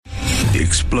The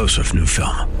explosive new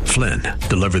film, Flynn,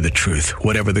 deliver the truth,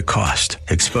 whatever the cost,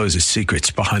 exposes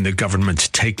secrets behind the government's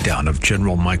takedown of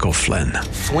General Michael Flynn.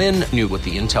 Flynn knew what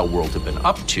the intel world had been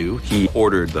up to. He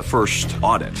ordered the first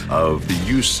audit of the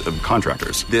use of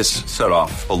contractors. This set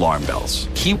off alarm bells.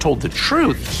 He told the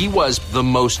truth. He was the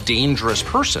most dangerous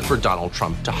person for Donald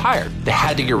Trump to hire. They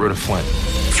had to get rid of Flynn.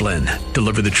 Flynn,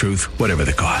 deliver the truth, whatever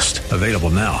the cost. Available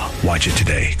now. Watch it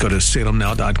today. Go to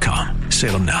salemnow.com.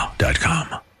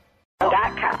 salemnow.com.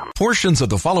 Portions of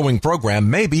the following program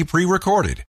may be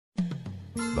pre-recorded.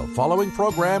 The following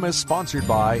program is sponsored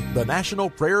by the National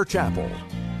Prayer Chapel.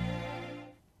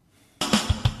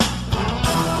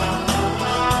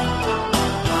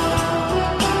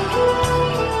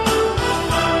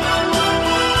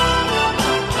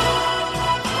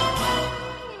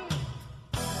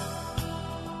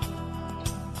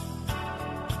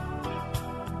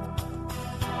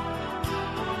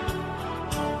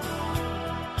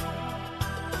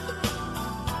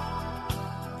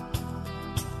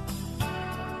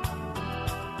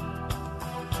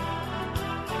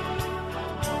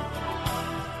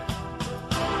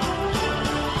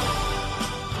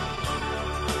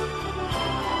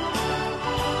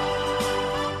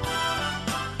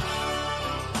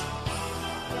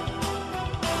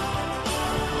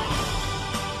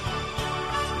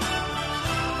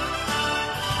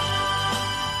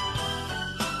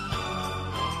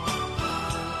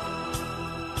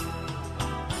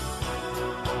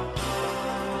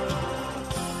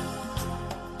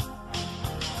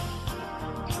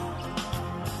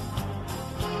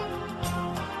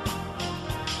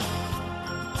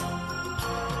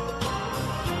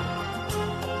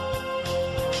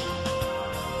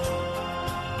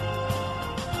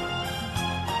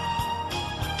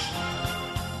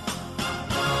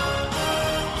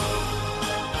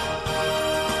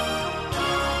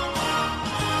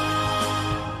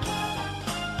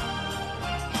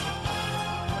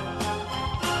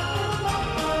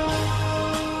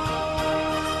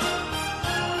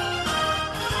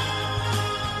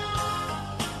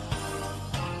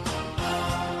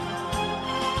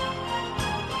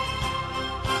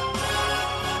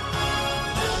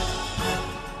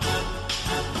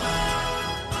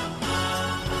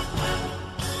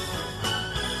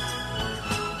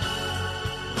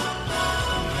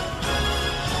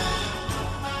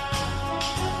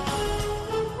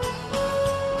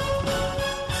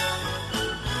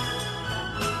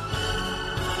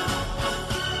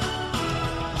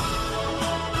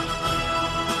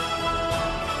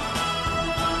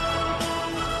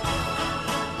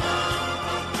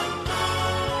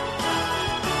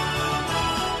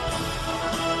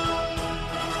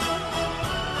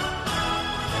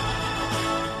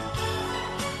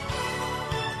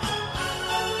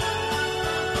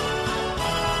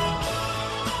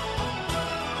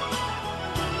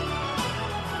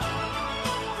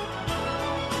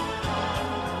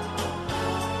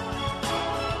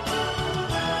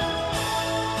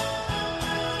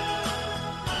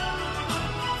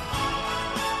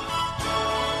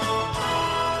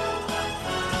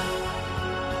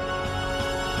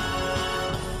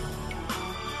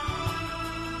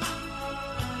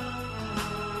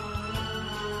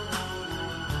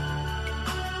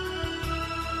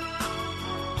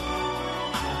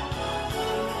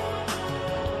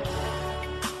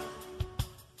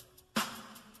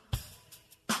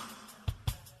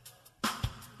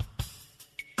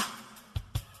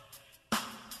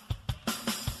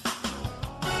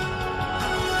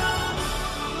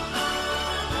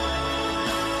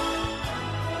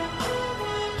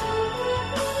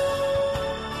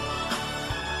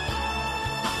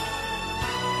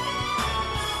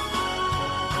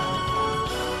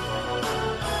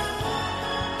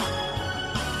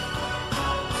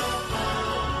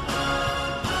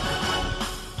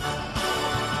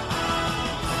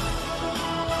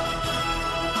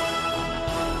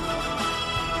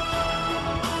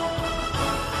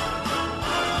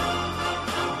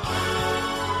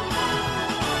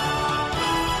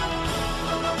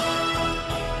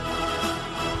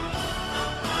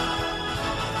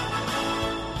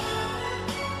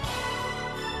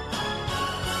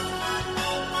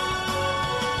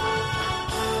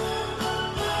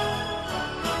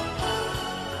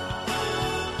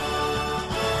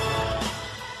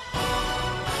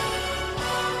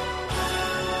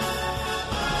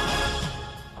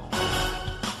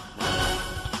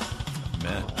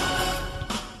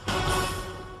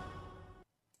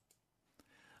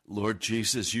 Lord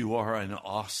Jesus, you are an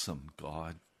awesome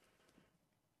God.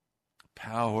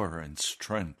 Power and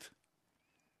strength.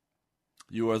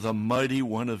 You are the mighty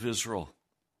one of Israel.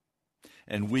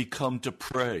 And we come to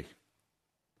pray.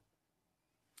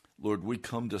 Lord, we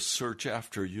come to search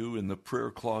after you in the prayer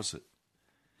closet,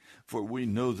 for we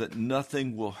know that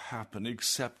nothing will happen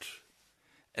except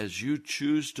as you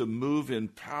choose to move in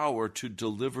power to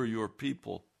deliver your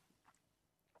people.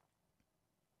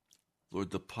 Lord,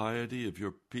 the piety of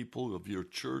your people, of your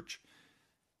church,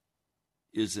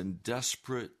 is in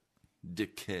desperate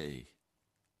decay,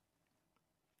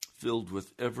 filled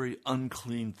with every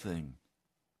unclean thing.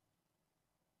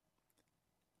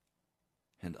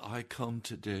 And I come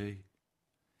today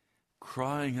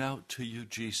crying out to you,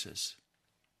 Jesus,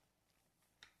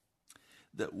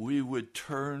 that we would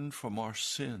turn from our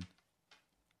sin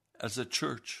as a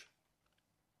church,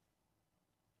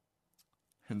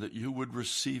 and that you would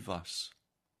receive us,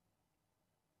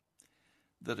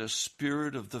 that a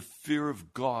spirit of the fear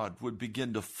of God would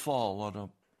begin to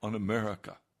fall on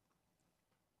America,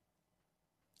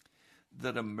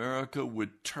 that America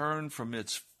would turn from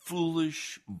its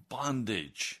foolish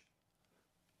bondage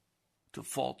to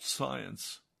false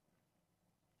science,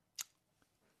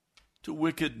 to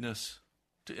wickedness,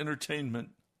 to entertainment,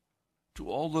 to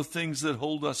all the things that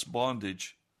hold us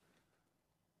bondage.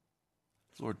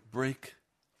 Lord, break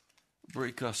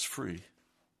us free.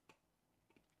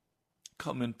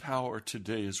 Come in power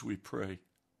today as we pray.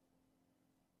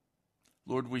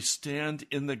 Lord, we stand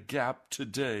in the gap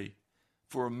today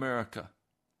for America.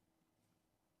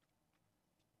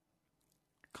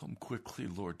 Come quickly,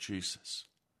 Lord Jesus.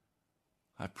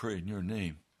 I pray in your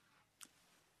name.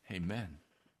 Amen.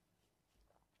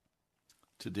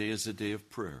 Today is a day of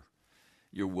prayer.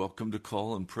 You're welcome to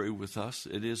call and pray with us.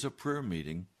 It is a prayer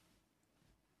meeting.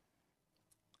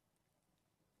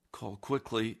 Call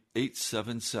quickly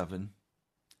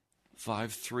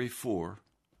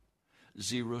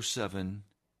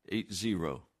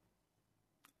 877-534-0780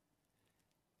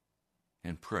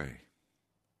 and pray.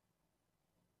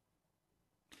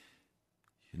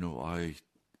 You know, I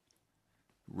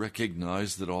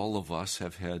recognize that all of us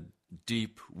have had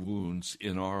deep wounds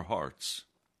in our hearts.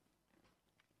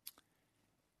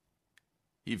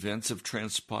 Events have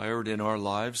transpired in our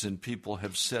lives, and people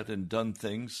have said and done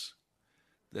things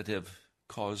that have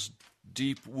caused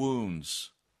deep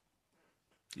wounds,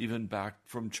 even back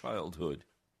from childhood.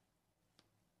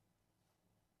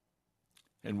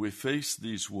 And we face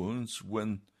these wounds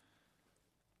when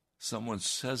someone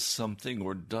says something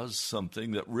or does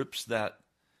something that rips that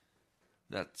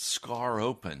scar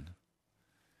open,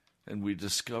 and we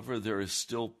discover there is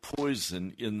still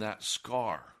poison in that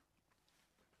scar,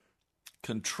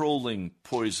 controlling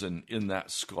poison in that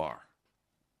scar.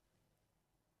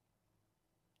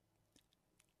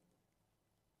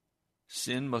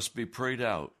 Sin must be prayed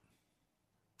out.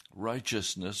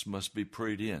 Righteousness must be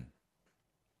prayed in.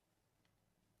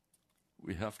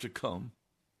 We have to come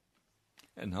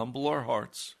and humble our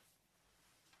hearts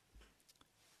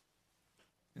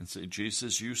and say,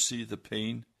 Jesus, you see the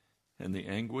pain and the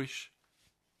anguish.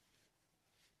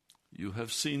 You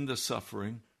have seen the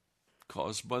suffering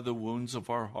caused by the wounds of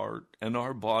our heart and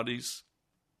our bodies.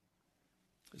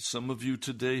 Some of you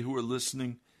today who are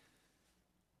listening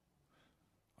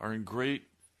are in great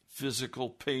physical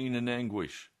pain and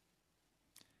anguish.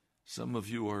 Some of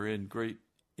you are in great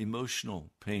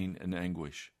emotional pain and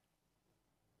anguish.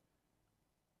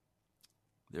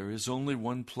 There is only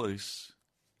one place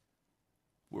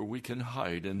where we can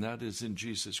hide, and that is in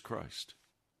Jesus Christ,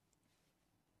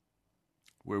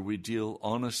 where we deal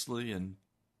honestly and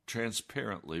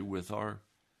transparently with our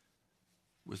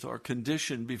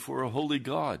condition before a holy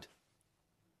God.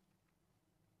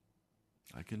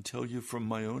 I can tell you from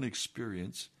my own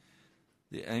experience,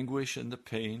 the anguish and the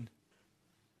pain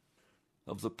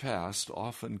of the past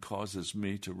often causes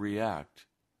me to react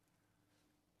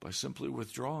by simply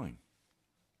withdrawing.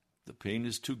 The pain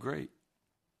is too great.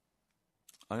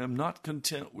 I am not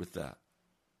content with that.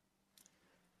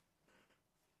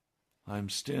 I am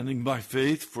standing by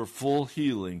faith for full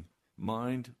healing,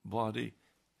 mind, body,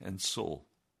 and soul.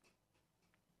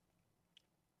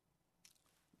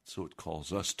 So it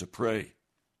calls us to pray.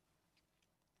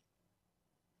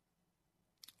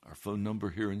 Our phone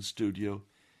number here in studio,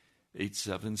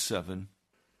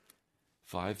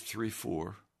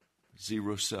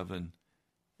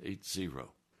 877-534-0780.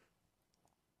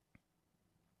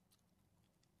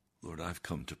 Lord, I've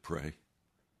come to pray,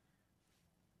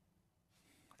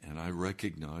 and I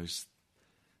recognize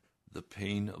the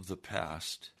pain of the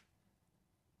past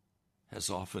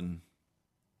has often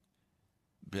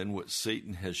been what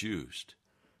Satan has used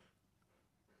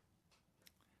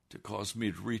to cause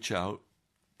me to reach out,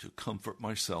 to comfort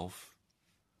myself,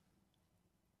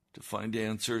 to find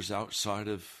answers outside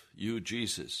of you,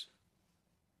 Jesus.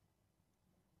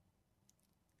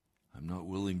 I'm not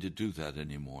willing to do that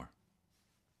anymore.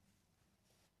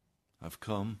 I've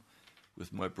come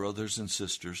with my brothers and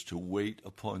sisters to wait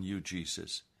upon you,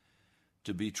 Jesus,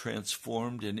 to be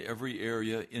transformed in every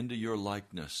area into your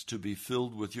likeness, to be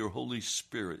filled with your Holy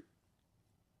Spirit,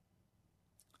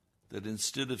 that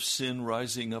instead of sin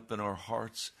rising up in our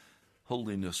hearts,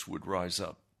 holiness would rise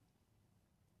up.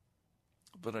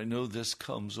 But I know this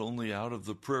comes only out of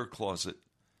the prayer closet,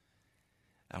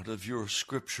 out of your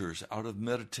scriptures, out of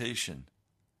meditation.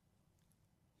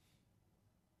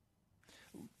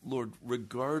 Lord,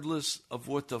 regardless of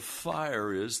what the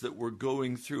fire is that we're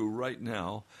going through right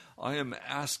now, I am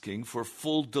asking for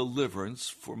full deliverance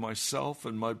for myself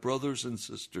and my brothers and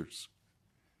sisters.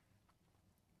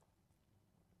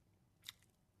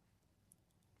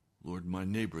 Lord, my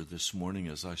neighbor this morning,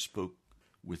 as I spoke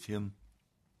with him,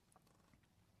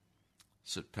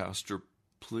 said, Pastor,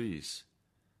 please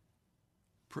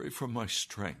pray for my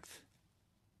strength.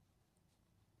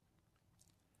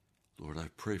 Lord, I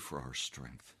pray for our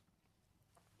strength.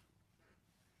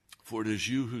 For it is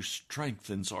you who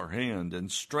strengthens our hand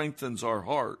and strengthens our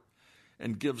heart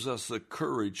and gives us the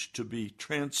courage to be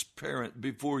transparent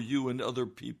before you and other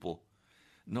people,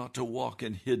 not to walk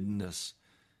in hiddenness,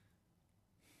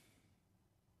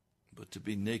 but to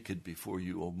be naked before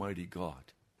you, Almighty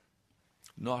God,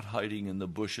 not hiding in the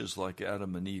bushes like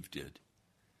Adam and Eve did,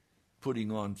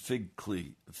 putting on fig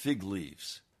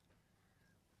leaves.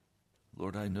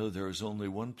 Lord, I know there is only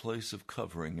one place of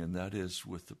covering, and that is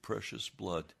with the precious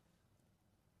blood.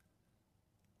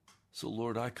 So,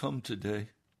 Lord, I come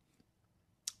today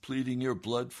pleading your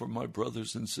blood for my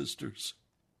brothers and sisters,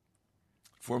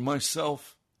 for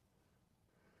myself,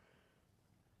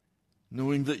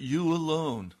 knowing that you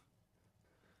alone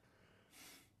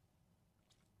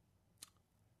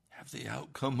have the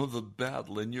outcome of the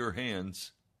battle in your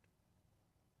hands.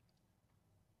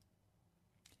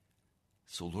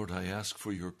 So, Lord, I ask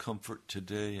for your comfort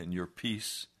today and your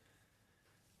peace.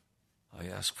 I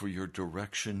ask for your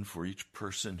direction for each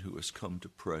person who has come to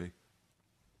pray.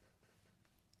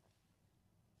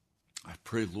 I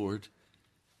pray, Lord,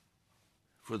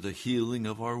 for the healing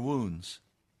of our wounds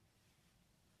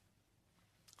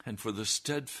and for the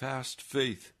steadfast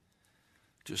faith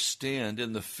to stand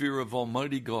in the fear of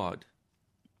Almighty God,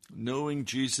 knowing,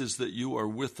 Jesus, that you are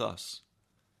with us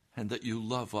and that you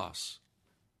love us.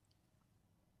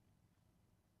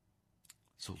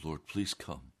 So, Lord, please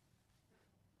come.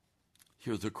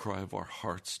 Hear the cry of our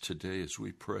hearts today as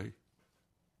we pray.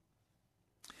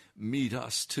 Meet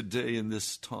us today in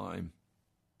this time,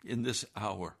 in this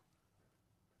hour.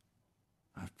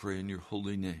 I pray in your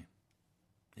holy name.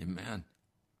 Amen.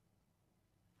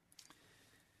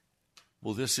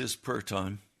 Well, this is prayer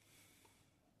time,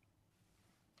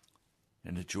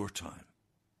 and it's your time.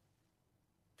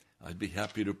 I'd be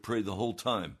happy to pray the whole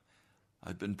time.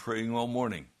 I've been praying all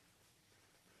morning.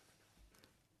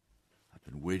 I've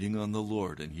been waiting on the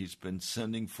Lord, and he's been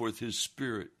sending forth his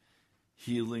Spirit,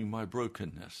 healing my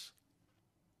brokenness.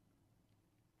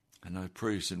 And I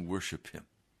praise and worship him.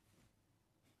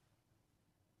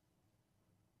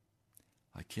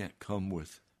 I can't come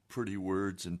with pretty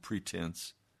words and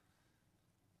pretense.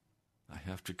 I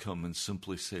have to come and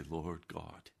simply say, Lord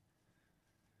God,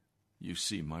 you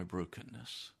see my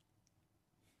brokenness.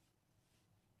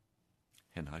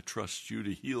 And I trust you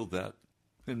to heal that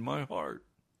in my heart.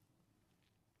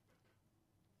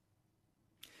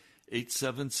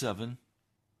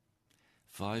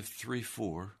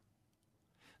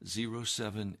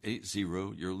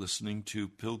 877-534-0780. You're listening to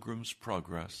Pilgrim's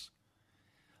Progress.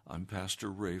 I'm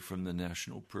Pastor Ray from the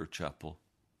National Prayer Chapel.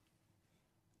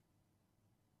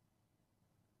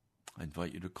 I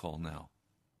invite you to call now.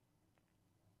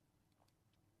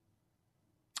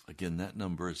 Again, that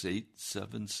number is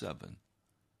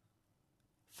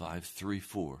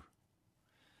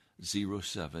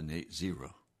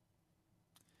 877-534-0780.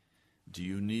 Do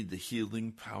you need the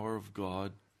healing power of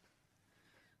God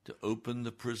to open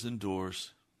the prison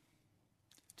doors,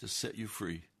 to set you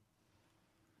free?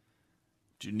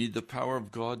 Do you need the power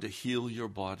of God to heal your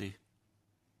body,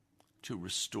 to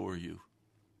restore you?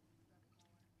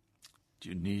 Do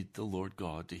you need the Lord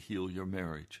God to heal your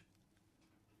marriage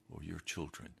or your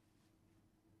children?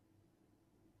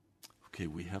 Okay,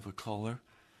 we have a caller.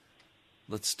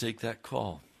 Let's take that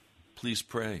call. Please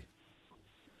pray.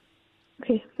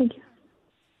 Okay, thank you.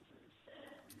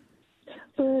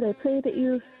 Lord, I pray that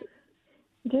you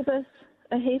give us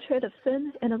a hatred of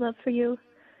sin and a love for you.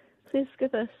 Please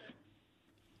give us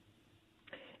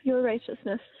your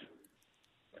righteousness.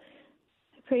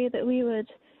 I pray that we would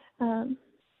have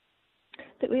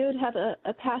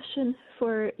a passion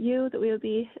for you, that we would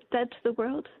be dead to the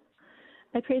world.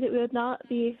 I pray that we would not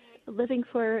be living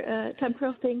for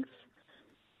temporal things,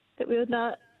 that we would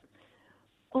not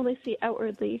only see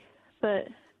outwardly, but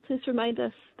please remind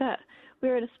us that we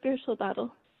are in a spiritual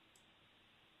battle.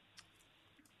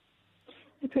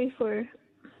 I pray for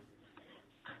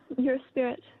your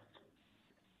Spirit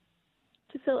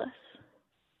to fill us,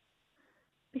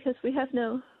 because we have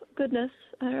no goodness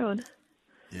on our own.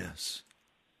 Yes.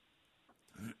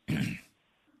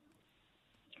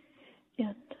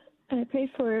 And I pray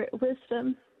for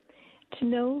wisdom to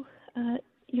know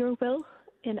your will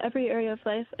in every area of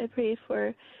life. I pray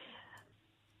for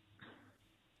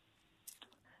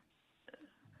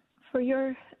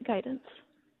your guidance.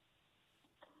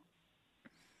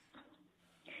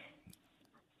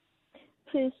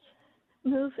 Please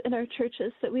move in our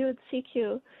churches, that we would seek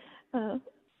you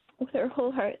with our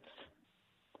whole hearts.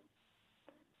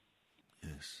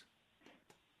 Yes.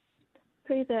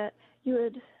 Pray that you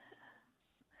would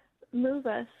move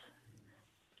us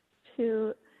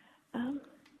to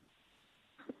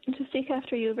seek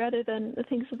after you rather than the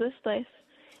things of this life.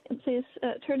 And please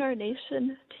turn our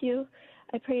nation to you.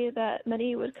 I pray that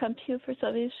many would come to you for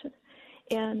salvation.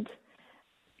 And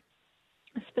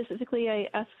specifically, I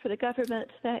ask for the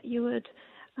government that you would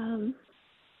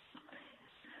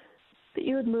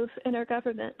move in our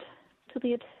government to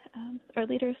lead our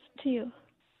leaders to you.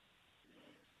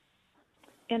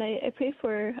 And I pray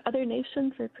for other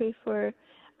nations. I pray for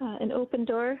an open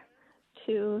door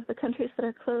to the countries that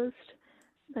are closed,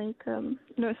 like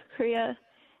North Korea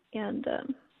and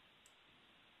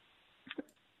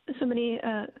so many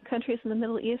countries in the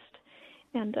Middle East.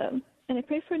 And I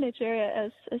pray for Nigeria,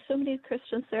 as so many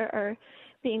Christians there are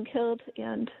being killed,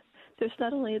 and there's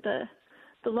not only the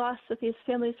loss that these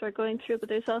families are going through, but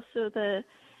there's also the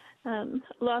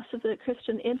loss of the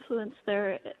Christian influence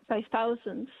there by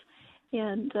thousands.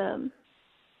 And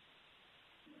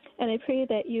I pray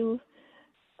that you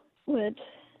would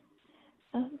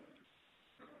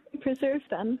preserve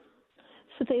them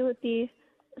so they would be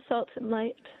salt and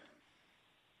light.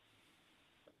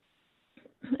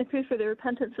 I pray for the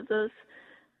repentance of those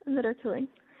that are killing.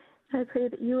 I pray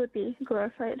that you would be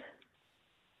glorified.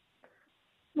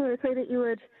 Lord, I pray that you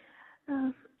would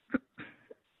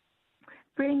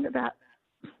bring about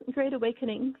great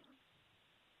awakening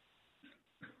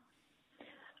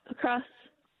across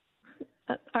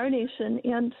our nation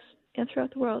and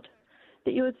throughout the world,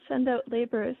 that you would send out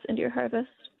laborers into your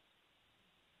harvest,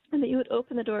 and that you would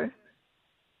open the door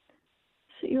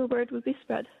so your word would be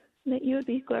spread, and that you would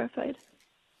be glorified.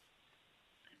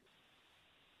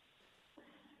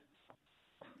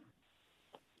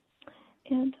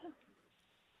 And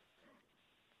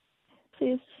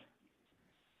please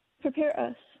prepare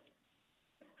us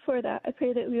for that. I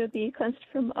pray that we would be cleansed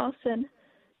from all sin,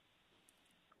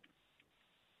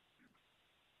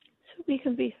 so we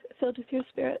can be filled with your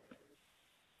Spirit.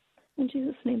 In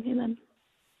Jesus' name, amen.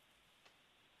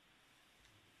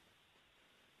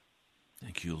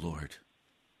 Thank you, Lord.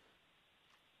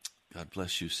 God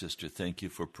bless you, sister. Thank you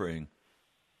for praying.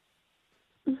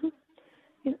 Mm-hmm.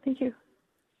 Yeah, thank you.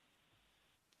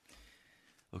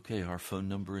 Okay, our phone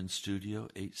number in studio,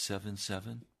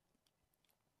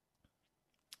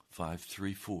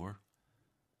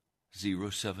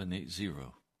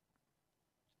 877-534-0780.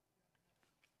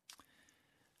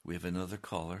 We have another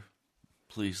caller.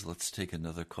 Please, let's take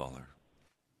another caller.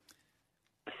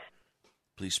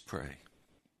 Please pray.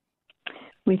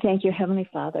 We thank you, Heavenly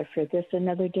Father, for this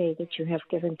another day that you have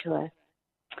given to us.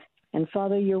 And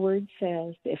Father, your word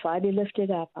says, if I be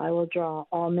lifted up, I will draw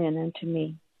all men unto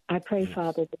me. I pray, yes,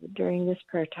 Father, that during this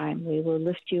prayer time we will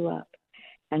lift you up.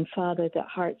 And Father, that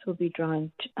hearts will be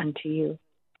drawn unto you.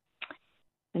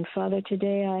 And Father,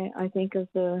 today I think of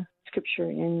the scripture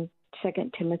in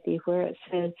 2 Timothy where it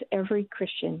says, every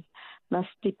Christian must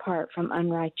depart from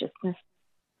unrighteousness.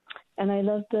 And I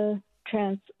love the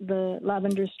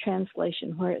Lavender's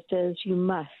translation where it says, you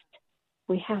must.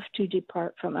 We have to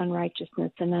depart from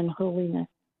unrighteousness and unholiness.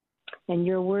 And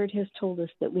your word has told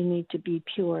us that we need to be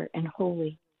pure and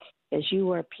holy as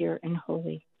you are pure and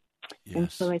holy. Yes.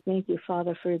 And so I thank you,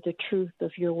 Father, for the truth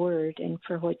of your word and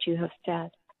for what you have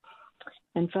said.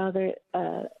 And Father,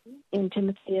 in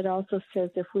Timothy it also says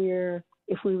if we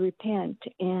repent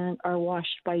and are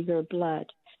washed by your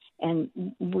blood, and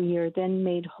we are then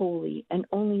made holy, and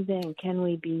only then can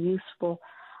we be useful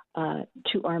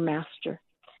to our Master.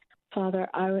 Father,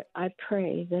 I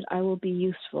pray that I will be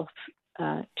useful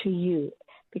to you,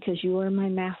 because you are my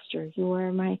Master, you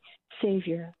are my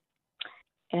Savior.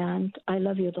 And I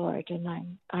love you, Lord,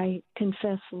 and I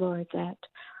confess, Lord, that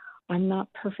I'm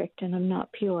not perfect and I'm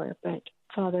not pure, but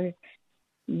Father,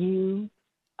 you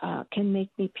can make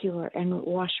me pure and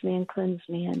wash me and cleanse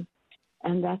me,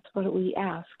 and that's what we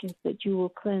ask, is that you will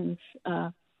cleanse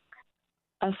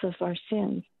us of our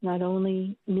sins, not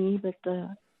only me, but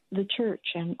the church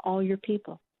and all your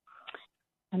people.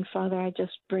 And Father, I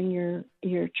just bring your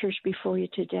church before you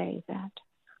today, that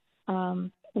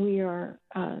we are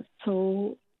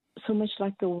so much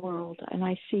like the world, and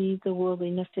I see the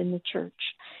worldliness in the church.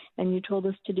 And you told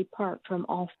us to depart from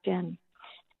all sin.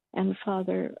 And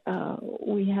Father,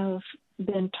 we have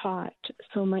been taught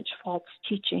so much false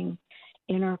teaching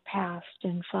in our past.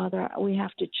 And Father, we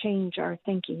have to change our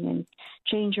thinking and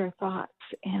change our thoughts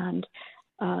and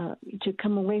to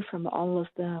come away from all of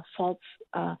the false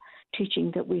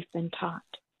teaching that we've been taught,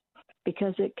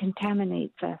 because it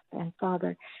contaminates us. And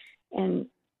Father, and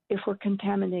if we're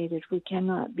contaminated, we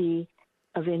cannot be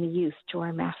of any use to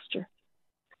our Master.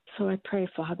 So I pray,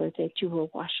 Father, that you will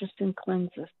wash us and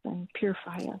cleanse us and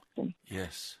purify us. And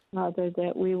yes, Father,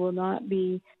 that we will not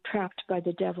be trapped by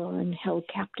the devil and held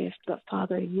captive, but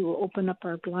Father, you will open up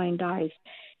our blind eyes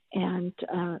and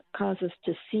cause us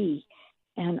to see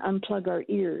and unplug our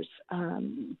ears,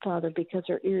 Father, because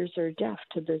our ears are deaf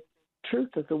to the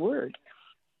truth of the word.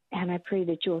 And I pray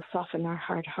that you will soften our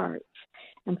hard hearts.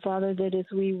 And Father, that as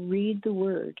we read the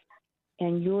word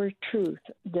and your truth,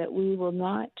 that we will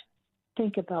not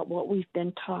think about what we've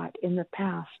been taught in the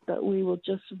past, but we will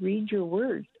just read your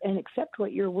word and accept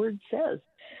what your word says,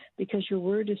 because your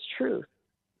word is truth.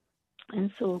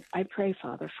 And so I pray,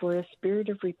 Father, for a spirit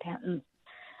of repentance,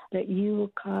 that you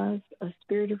will cause a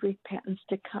spirit of repentance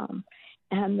to come,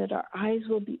 and that our eyes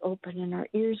will be open and our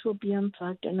ears will be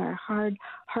unplugged and our hard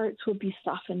hearts will be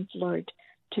softened, Lord,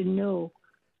 to know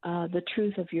the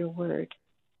truth of your word.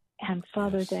 And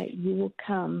Father, yes, that you will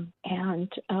come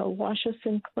and wash us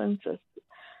and cleanse us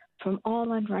from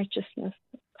all unrighteousness.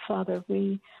 Father,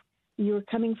 you are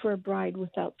coming for a bride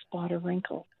without spot or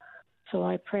wrinkle. So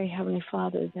I pray, Heavenly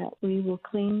Father, that we will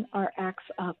clean our acts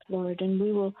up, Lord, and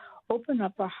we will open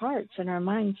up our hearts and our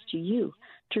minds to you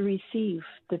to receive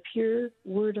the pure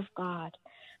word of God.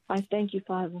 I thank you,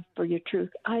 Father, for your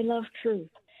truth. I love truth.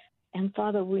 And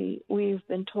Father, we've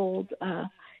been told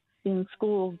in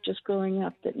school just growing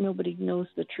up that nobody knows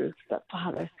the truth, but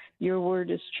Father, your word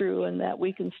is true, and that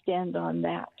we can stand on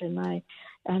that. And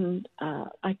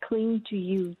I cling to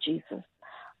you, Jesus,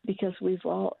 because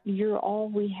you're all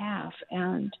we have,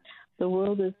 and the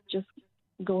world is just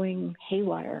going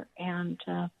haywire. And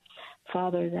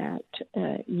Father, that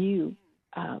you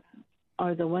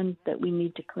are the ones that we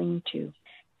need to cling to,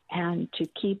 and to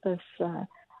keep us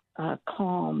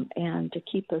calm and to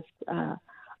keep us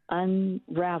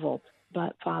unraveled.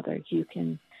 But Father, you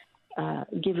can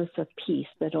give us a peace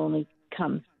that only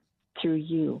comes through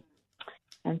you.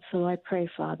 And so I pray,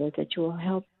 Father, that you will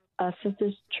help us as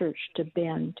this church to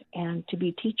bend and to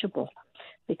be teachable.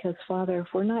 Because, Father, if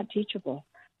we're not teachable,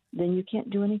 then you can't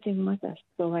do anything with us.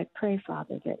 So I pray,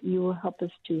 Father, that you will help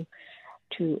us to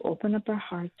open up our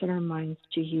hearts and our minds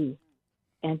to you,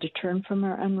 and to turn from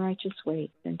our unrighteous ways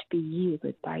and to be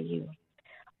yielded by you.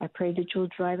 I pray that you'll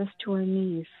drive us to our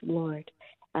knees, Lord.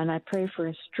 And I pray for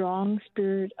a strong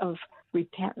spirit of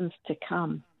repentance to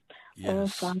come. Yes. Oh,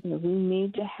 Father, we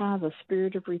need to have a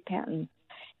spirit of repentance.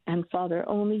 And, Father,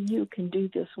 only you can do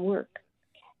this work.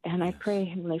 And I pray,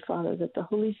 Heavenly Father, that the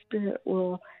Holy Spirit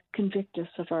will convict us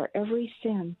of our every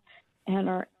sin and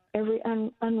our every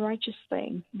unrighteous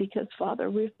thing. Because,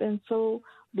 Father, we've been so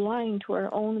blind to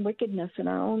our own wickedness and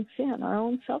our own sin, our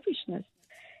own selfishness,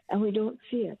 and we don't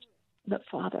see it. But,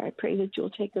 Father, I pray that you'll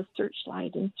take a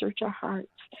searchlight and search our hearts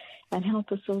and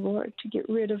help us, O Lord, to get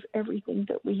rid of everything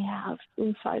that we have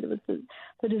inside of us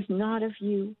that is not of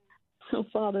you. So,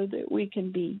 Father, that we can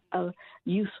be a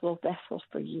useful vessel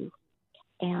for you,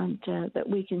 and that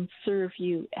we can serve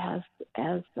you as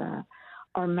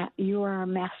you are our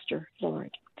master,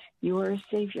 Lord. You are a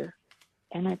Savior,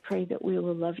 and I pray that we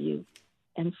will love you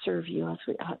and serve you as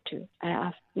we ought to. I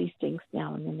ask these things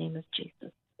now in the name of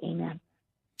Jesus. Amen.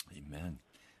 Amen.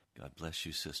 God bless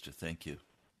you, sister. Thank you.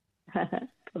 God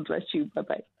bless you.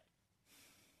 Bye-bye.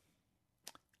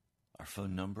 Our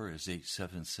phone number is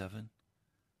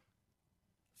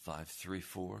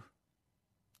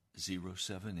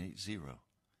 877-534-0780.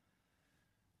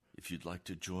 If you'd like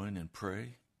to join and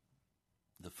pray,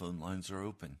 the phone lines are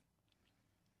open.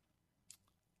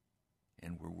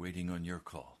 And we're waiting on your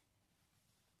call.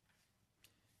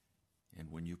 And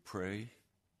when you pray,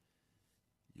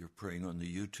 you're praying on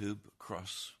the YouTube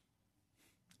across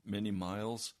many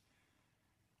miles.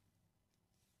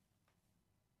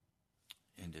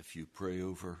 And if you pray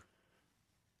over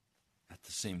at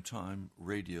the same time,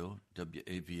 radio,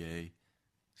 WAVA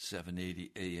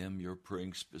 780 AM, you're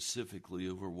praying specifically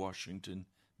over Washington,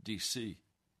 D.C.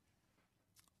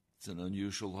 It's an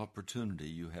unusual opportunity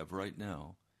you have right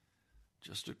now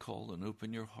just to call and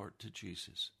open your heart to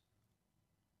Jesus.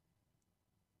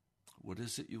 What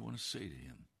is it you want to say to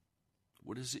him?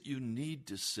 What is it you need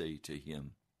to say to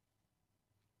him?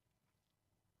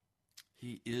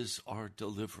 He is our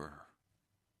deliverer,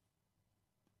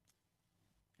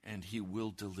 and he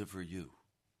will deliver you.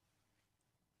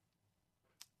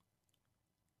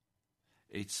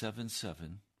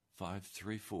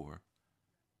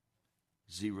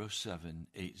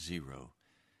 877-534-0780.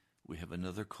 We have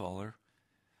another caller.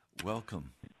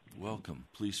 Welcome. Welcome.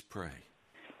 Please pray.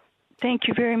 Thank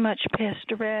you very much,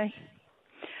 Pastor Ray.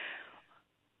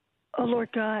 Oh, Lord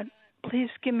God, please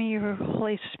give me your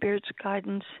Holy Spirit's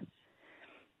guidance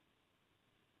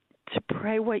to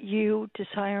pray what you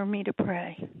desire me to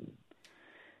pray.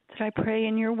 That I pray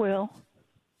in your will,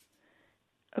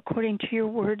 according to your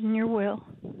word and your will,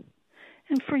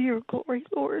 and for your glory,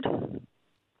 Lord.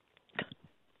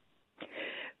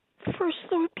 First,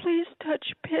 Lord, please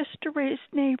touch Pastor Ray's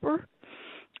neighbor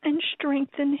and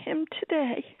strengthen him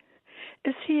today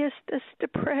as he asked us to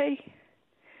pray.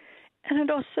 And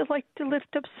I'd also like to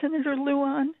lift up Senator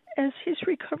Lujan as he's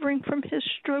recovering from his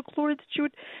stroke, Lord,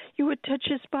 that you would touch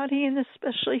his body and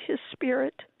especially his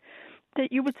spirit,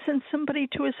 that you would send somebody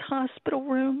to his hospital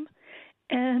room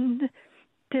and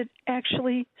that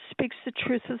actually speaks the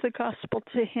truth of the gospel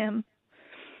to him.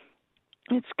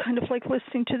 It's kind of like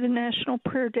listening to the National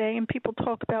Prayer Day and people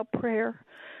talk about prayer.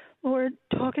 Lord,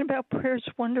 talking about prayer is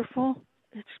wonderful.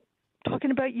 It's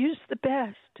talking about you's the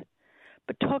best.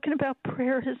 But talking about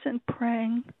prayer isn't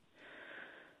praying.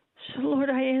 So, Lord,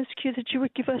 I ask you that you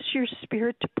would give us your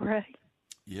spirit to pray.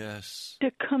 Yes. To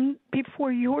come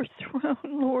before your throne,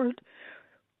 Lord,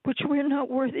 which we're not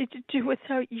worthy to do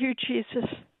without you, Jesus.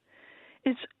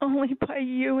 It's only by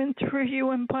you and through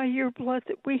you and by your blood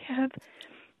that we have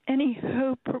any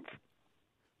hope,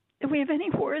 that we have any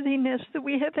worthiness, that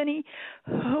we have any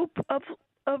hope of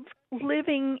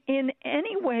living in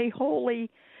any way holy,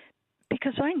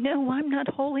 because I know I'm not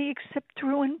holy except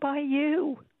through and by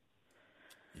you.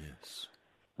 Yes.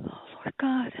 Oh, Lord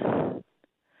God,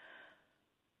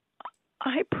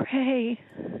 I pray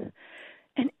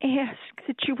and ask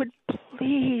that you would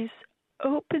please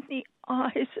open the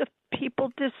eyes of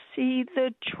people to see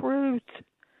the truth.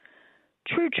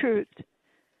 True truth.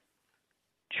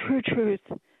 True truth.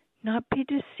 Not be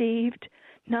deceived,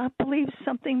 not believe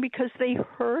something because they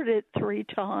heard it 3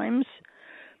 times,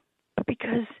 but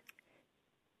because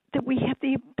that we have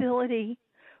the ability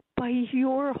by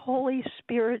your Holy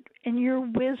Spirit and your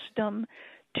wisdom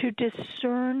to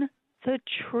discern the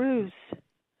truth.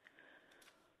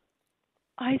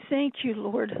 I thank you,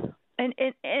 Lord. And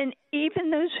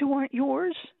even those who aren't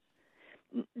yours,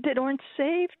 that aren't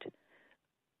saved,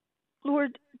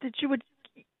 Lord, that you would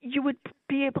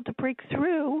be able to break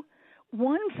through,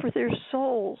 1, for their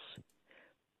souls,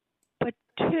 but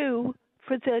 2,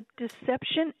 for the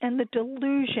deception and the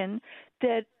delusion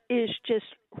that is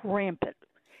just rampant.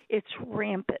 It's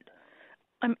rampant.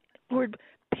 Lord,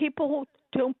 people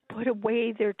don't put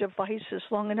away their devices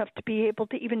long enough to be able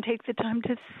to even take the time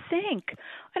to think.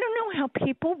 I don't know how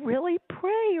people really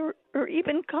pray or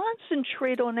even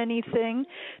concentrate on anything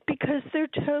because they're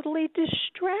totally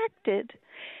distracted.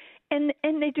 And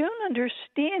they don't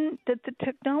understand that the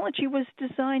technology was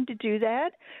designed to do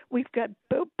that. We've got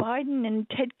Beau Biden and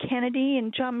Ted Kennedy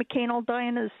and John McCain all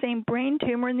dying of the same brain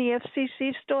tumor, and the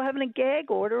FCC still having a gag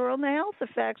order on the health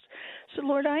effects. So,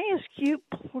 Lord, I ask you,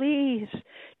 please,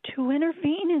 to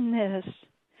intervene in this,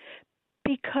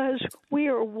 because we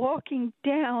are walking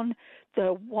down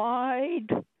the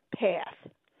wide path,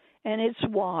 and it's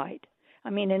wide.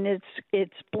 I mean, and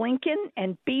it's blinking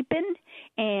and beeping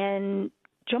and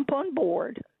jump on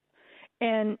board,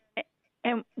 and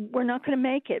we're not going to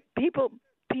make it. People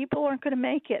aren't going to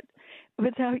make it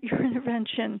without your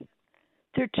intervention.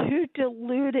 They're too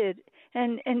deluded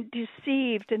and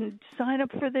deceived, and sign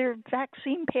up for their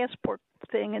vaccine passport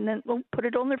thing, and then they'll put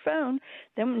it on their phone.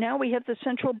 Then now we have the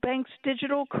central bank's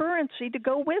digital currency to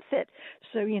go with it.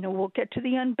 So, we'll get to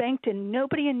the unbanked, and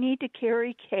nobody will need to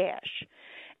carry cash.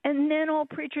 And then all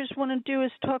preachers want to do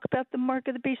is talk about the mark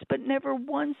of the beast, but never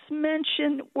once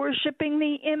mention worshiping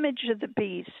the image of the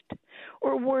beast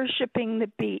or worshiping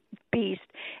the beast.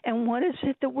 And what is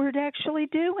it that we're actually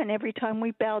doing every time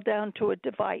we bow down to a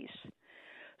device?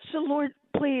 So, Lord,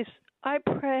 please, I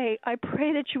pray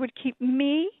that you would keep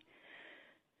me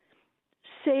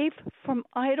safe from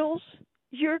idols.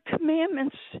 Your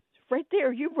commandments, right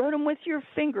there, you wrote them with your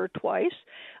finger twice.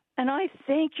 And I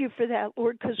thank you for that,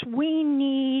 Lord, because we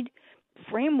need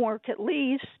framework at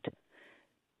least.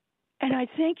 And I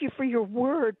thank you for your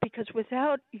word, because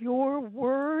without your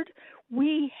word,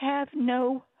 we have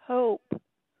no hope.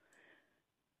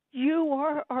 You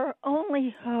are our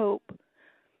only hope.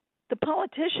 The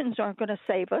politicians aren't going to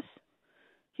save us.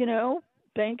 You know,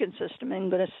 banking system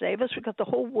ain't going to save us. We've got the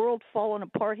whole world falling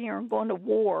apart here and going to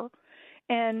war.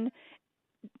 And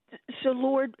so,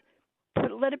 Lord,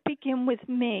 let it begin with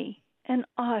me and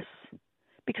us,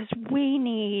 because we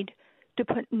need to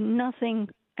put nothing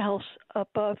else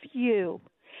above you.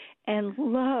 And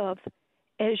love,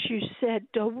 as you said,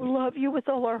 to love you with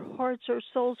all our hearts, our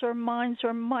souls, our minds,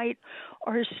 our might,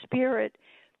 our spirit,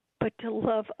 but to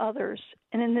love others.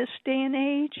 And in this day and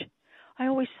age, I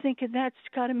always think that's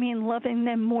got to mean loving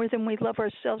them more than we love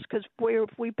ourselves, because where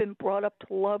have we been brought up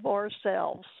to love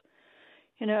ourselves?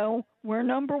 You know, we're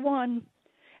number one,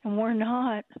 and we're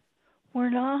not. We're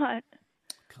not.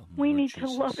 We need to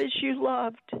love as you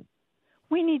loved.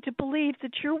 We need to believe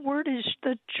that your word is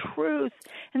the truth,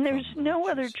 and there's no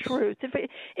other truth.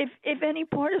 If any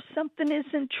part of something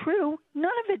isn't true,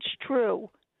 none of it's true.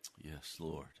 Yes,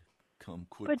 Lord. Come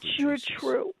quickly, but you're Jesus.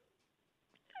 true.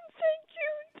 Thank you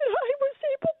that I was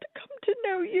able to come to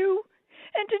know you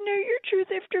and to know your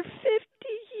truth after 50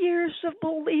 years of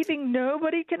believing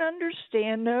nobody can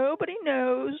understand, nobody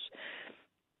knows.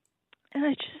 And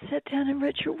I just sat down and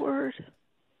read your word.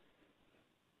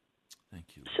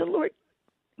 Thank you. So, Lord,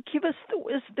 give us the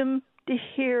wisdom to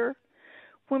hear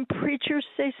when preachers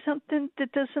say something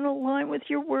that doesn't align with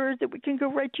your word, that we can go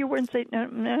right to your word and say,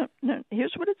 no,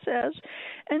 here's what it says.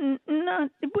 And not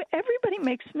everybody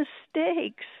makes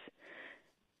mistakes.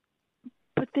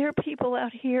 But there are people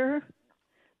out here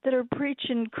that are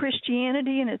preaching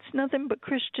Christianity, and it's nothing but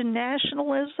Christian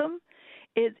nationalism.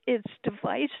 It's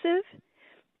divisive.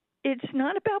 It's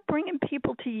not about bringing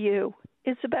people to you.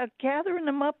 It's about gathering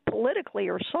them up politically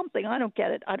or something. I don't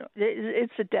get it.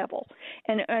 It's the devil,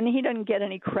 and he doesn't get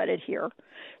any credit here.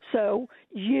 So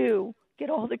you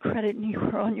get all the credit, and you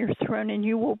are on your throne, and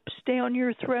you will stay on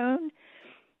your throne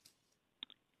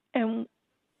and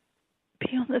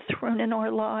be on the throne in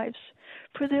our lives.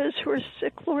 For those who are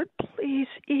sick, Lord, please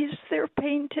ease their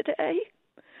pain today.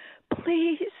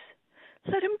 Please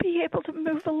let them be able to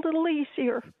move a little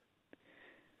easier,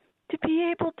 to be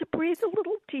able to breathe a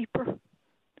little deeper,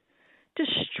 to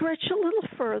stretch a little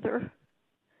further,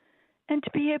 and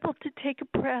to be able to take a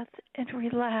breath and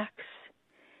relax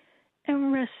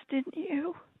and rest in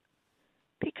you,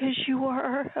 because you are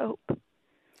our hope.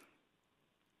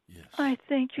 Yes. I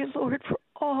thank you, Lord, for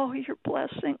all your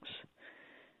blessings.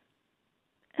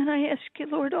 And I ask you,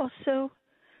 Lord, also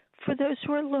for those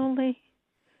who are lonely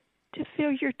to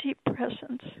feel your deep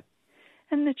presence,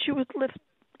 and that you would lift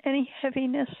any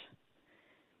heaviness,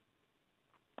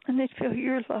 and they'd feel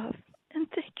your love. And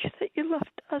thank you that you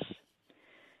loved us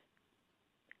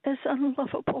as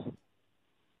unlovable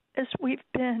as we've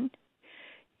been.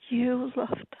 You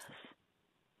loved us.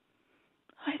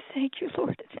 I thank you,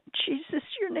 Lord. In Jesus,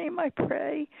 your name I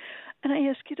pray. And I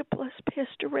ask you to bless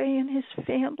Pastor Ray and his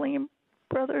family and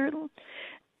brother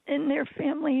and their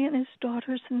family and his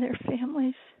daughters and their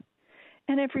families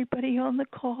and everybody on the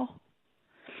call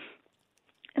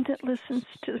and that listens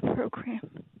to the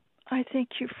program. I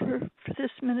thank you for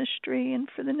this ministry and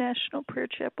for the National Prayer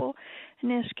Chapel,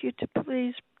 and ask you to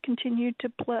please continue to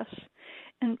bless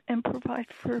and provide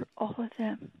for all of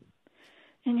them.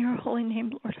 In your holy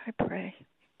name, Lord, I pray.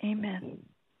 Amen.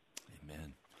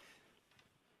 Amen.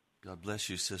 God bless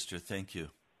you, sister. Thank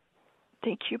you.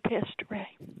 Thank you, Pastor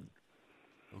Ray.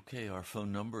 Okay, our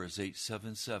phone number is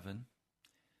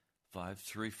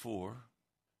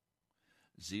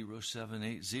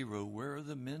 877-534-0780. Where are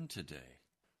the men today?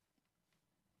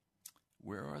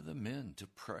 Where are the men to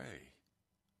pray,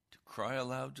 to cry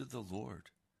aloud to the Lord?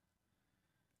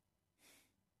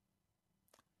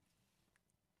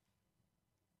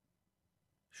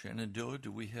 Shenandoah,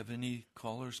 do we have any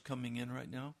callers coming in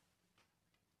right now?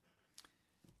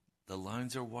 The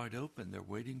lines are wide open. They're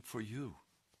waiting for you.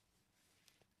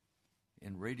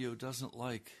 And radio doesn't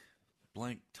like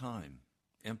blank time,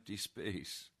 empty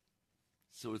space.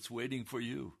 So it's waiting for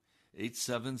you.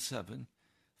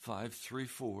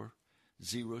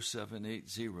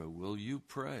 877-534-0780. Will you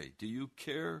pray? Do you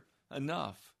care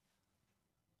enough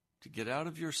to get out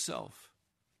of yourself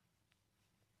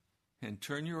and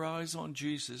turn your eyes on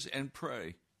Jesus and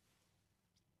pray?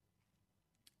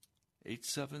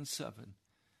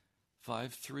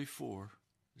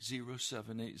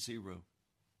 877-534-0780.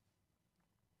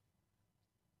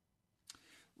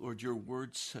 Lord, your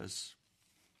word says,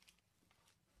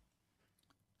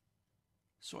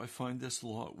 so I find this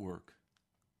law at work.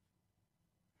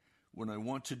 When I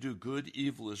want to do good,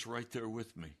 evil is right there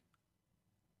with me.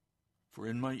 For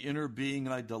in my inner being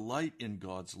I delight in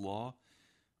God's law,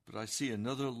 but I see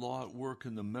another law at work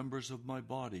in the members of my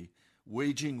body,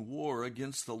 waging war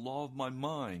against the law of my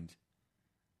mind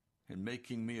and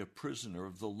making me a prisoner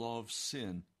of the law of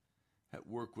sin at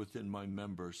work within my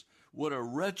members. What a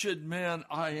wretched man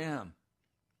I am!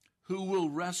 Who will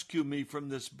rescue me from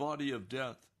this body of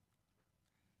death?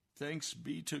 Thanks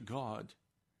be to God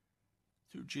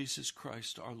through Jesus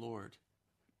Christ our Lord.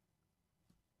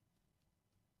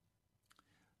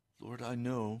 Lord, I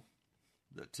know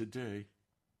that today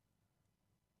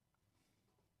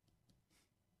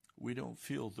we don't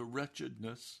feel the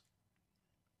wretchedness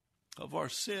of our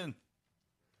sin.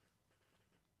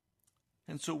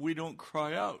 And so we don't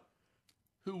cry out,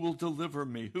 who will deliver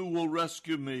me? Who will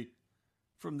rescue me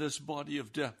from this body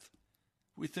of death?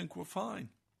 We think we're fine.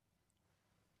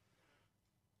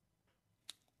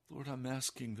 Lord, I'm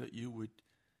asking that you would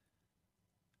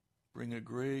bring a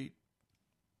great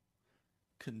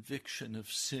conviction of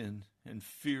sin and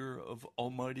fear of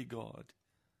Almighty God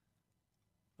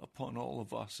upon all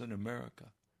of us in America.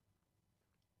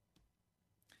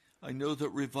 I know that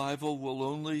revival will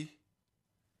only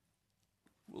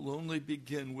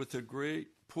begin with a great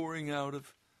pouring out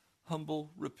of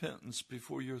humble repentance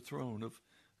before your throne, of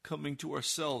coming to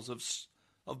ourselves,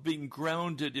 of being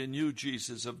grounded in you,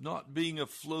 Jesus, of not being a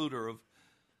floater,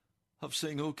 of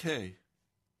saying, okay,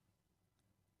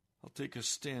 I'll take a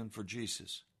stand for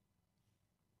Jesus.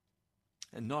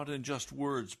 And not in just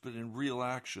words, but in real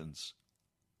actions.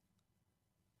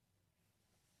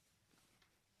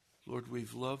 Lord,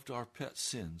 we've loved our pet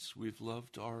sins. We've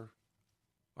loved our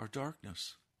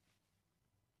darkness.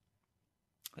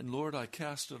 And Lord, I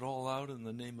cast it all out in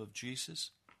the name of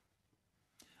Jesus.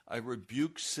 I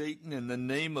rebuke Satan in the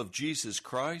name of Jesus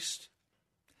Christ.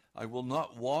 I will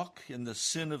not walk in the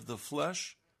sin of the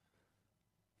flesh.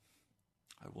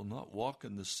 I will not walk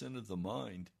in the sin of the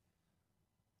mind.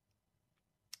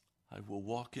 I will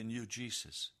walk in you,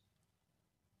 Jesus.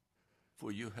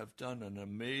 For you have done an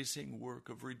amazing work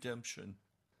of redemption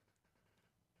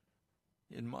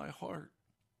in my heart.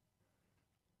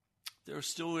 There are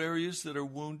still areas that are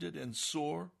wounded and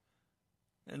sore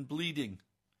and bleeding,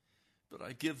 but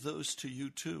I give those to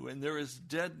you too. And there is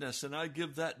deadness, and I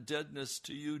give that deadness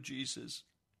to you, Jesus.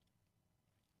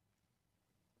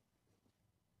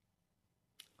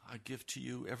 I give to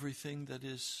you everything that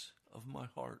is of my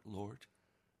heart, Lord.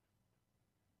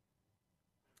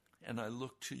 And I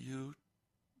look to you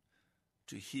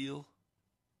to heal,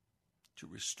 to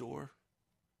restore,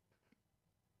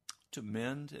 to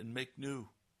mend and make new.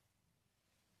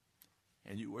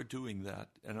 And you are doing that,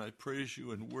 and I praise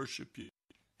you and worship you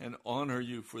and honor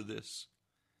you for this.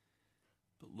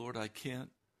 But Lord, I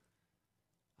can't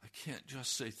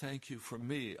just say thank you for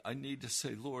me. I need to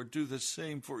say, Lord, do the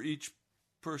same for each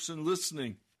person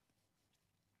listening,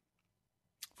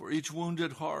 for each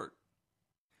wounded heart,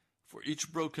 for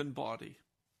each broken body.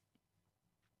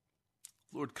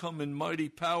 Lord, come in mighty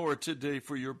power today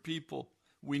for your people.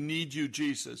 We need you,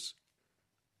 Jesus.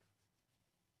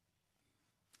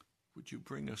 Would you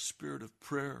bring a spirit of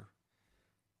prayer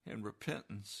and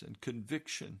repentance and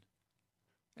conviction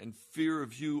and fear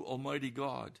of you, Almighty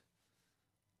God,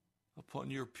 upon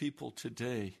your people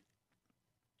today?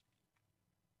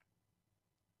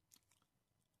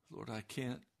 Lord, I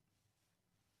can't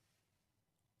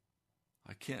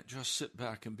just sit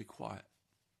back and be quiet.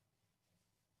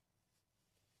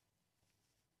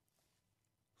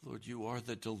 Lord, you are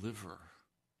the deliverer.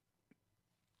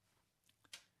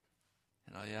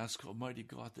 And I ask, Almighty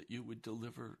God, that you would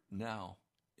deliver now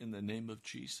in the name of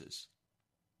Jesus.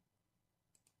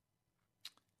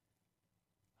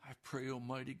 I pray,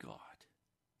 Almighty God,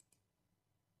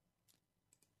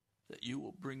 that you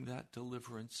will bring that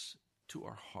deliverance to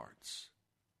our hearts.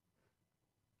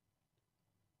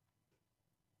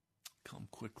 Come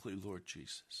quickly, Lord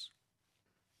Jesus.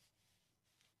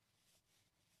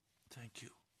 Thank you.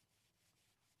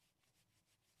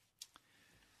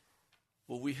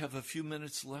 Well, we have a few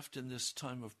minutes left in this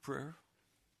time of prayer.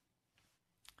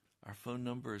 Our phone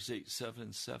number is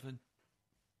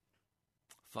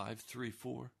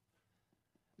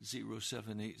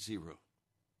 877-534-0780.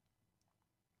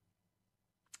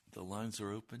 The lines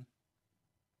are open.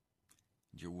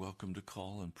 You're welcome to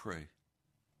call and pray.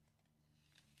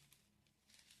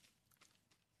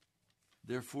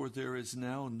 Therefore, there is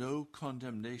now no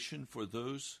condemnation for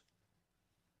those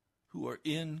who are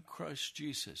in Christ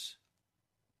Jesus.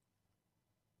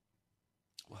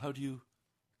 Well, how do you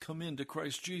come into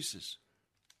Christ Jesus?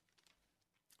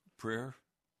 Prayer,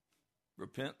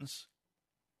 repentance,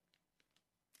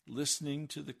 listening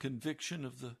to the conviction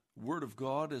of the Word of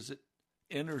God as it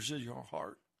enters in your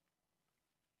heart,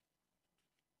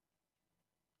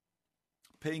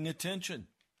 paying attention,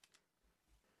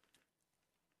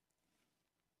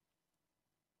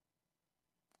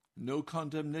 no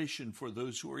condemnation for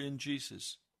those who are in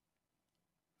Jesus.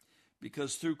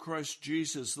 Because through Christ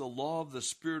Jesus, the law of the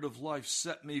Spirit of life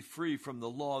set me free from the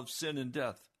law of sin and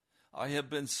death. I have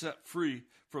been set free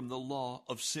from the law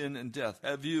of sin and death.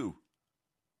 Have you?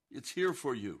 It's here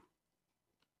for you.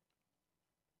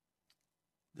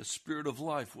 The Spirit of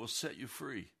life will set you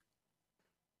free.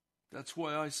 That's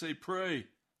why I say pray.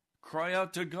 Cry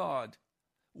out to God.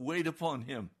 Wait upon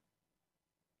Him.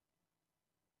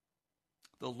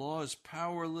 The law is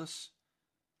powerless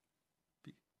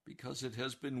because it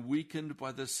has been weakened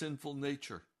by the sinful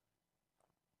nature.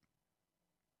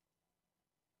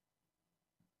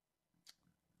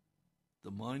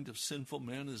 The mind of sinful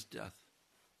man is death,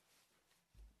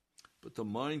 but the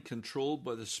mind controlled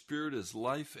by the Spirit is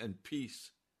life and peace.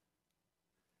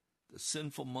 The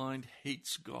sinful mind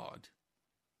hates God.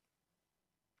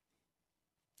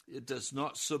 It does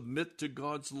not submit to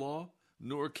God's law,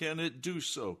 nor can it do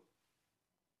so.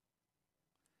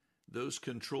 Those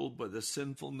controlled by the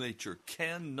sinful nature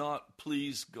cannot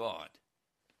please God.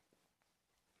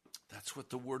 That's what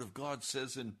the Word of God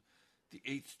says in the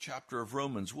 8th chapter of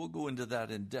Romans. We'll go into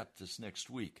that in depth this next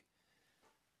week.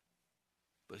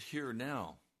 But here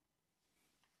now,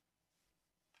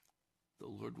 the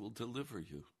Lord will deliver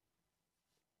you.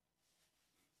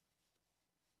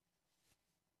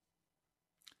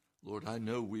 Lord, I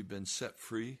know we've been set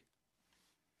free.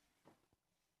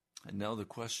 And now the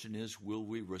question is, will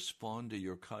we respond to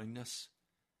your kindness?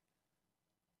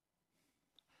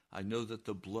 I know that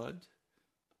the blood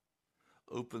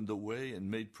opened the way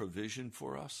and made provision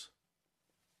for us.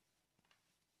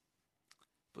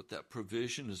 But that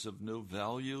provision is of no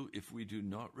value if we do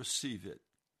not receive it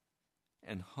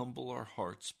and humble our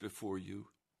hearts before you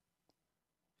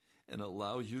and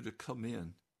allow you to come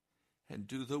in and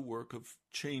do the work of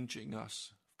changing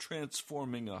us,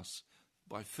 transforming us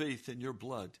by faith in your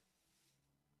blood.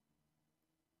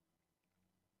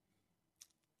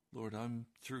 Lord, I'm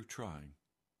through trying.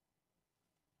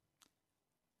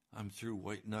 I'm through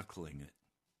white-knuckling it.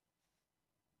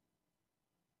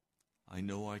 I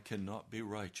know I cannot be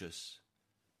righteous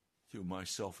through my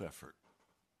self-effort.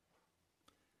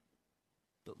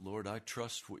 But Lord, I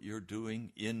trust what you're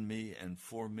doing in me and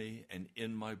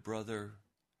in my brother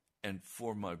and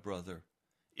for my brother,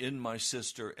 in my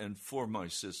sister and for my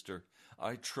sister.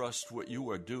 I trust what you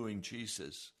are doing,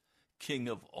 Jesus, King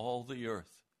of all the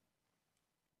earth.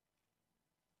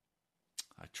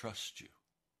 I trust you.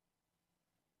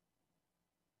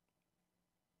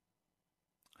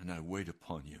 And I wait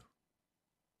upon you.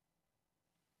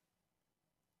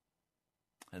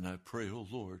 And I pray, O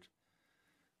Lord,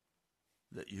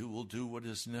 that you will do what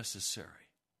is necessary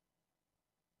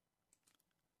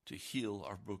to heal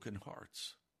our broken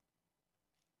hearts,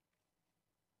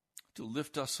 to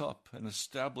lift us up and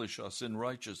establish us in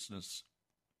righteousness.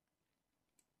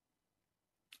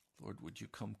 Lord, would you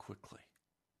come quickly?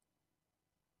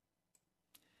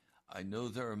 I know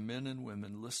there are men and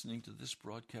women listening to this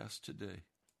broadcast today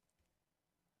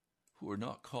who are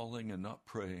not calling and not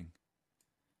praying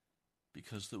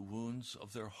because the wounds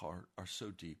of their heart are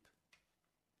so deep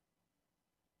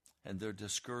and their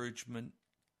discouragement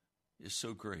is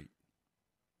so great.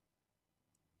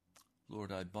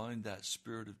 Lord, I bind that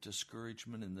spirit of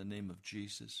discouragement in the name of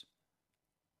Jesus.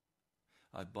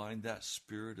 I bind that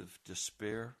spirit of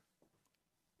despair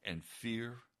and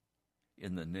fear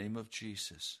in the name of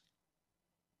Jesus.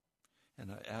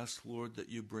 And I ask, Lord, that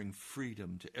you bring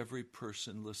freedom to every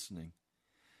person listening.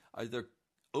 Either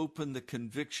open the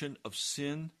conviction of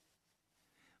sin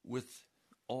with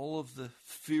all of the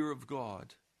fear of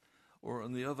God, or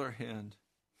on the other hand,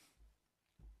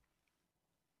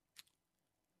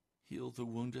 heal the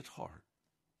wounded heart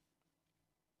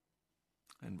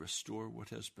and restore what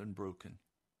has been broken.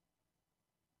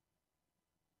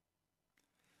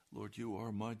 Lord, you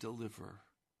are my deliverer.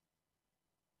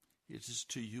 It is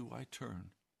to you I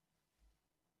turn.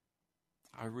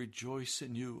 I rejoice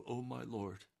in you, O my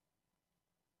Lord.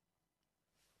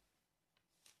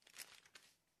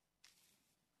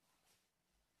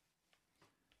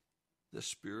 The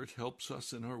Spirit helps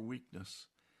us in our weakness.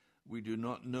 We do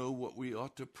not know what we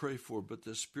ought to pray for, but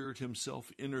the Spirit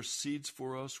himself intercedes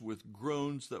for us with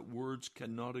groans that words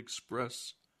cannot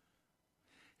express.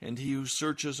 And he who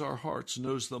searches our hearts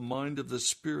knows the mind of the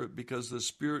Spirit, because the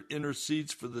Spirit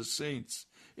intercedes for the saints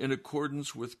in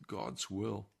accordance with God's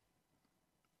will.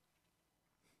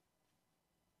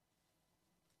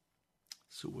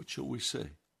 So what shall we say?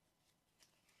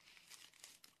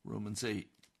 Romans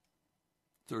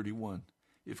 8:31.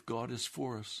 If God is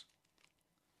for us,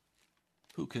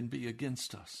 who can be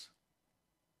against us?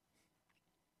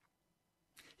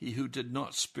 He who did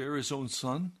not spare his own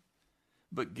son,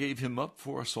 but gave him up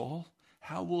for us all,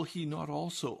 how will he not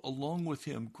also, along with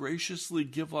him, graciously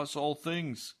give us all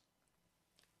things?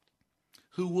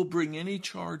 Who will bring any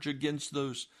charge against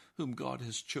those whom God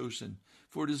has chosen?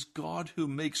 For it is God who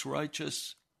makes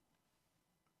righteous.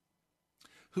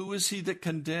 Who is he that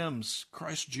condemns?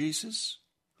 Christ Jesus,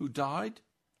 who died?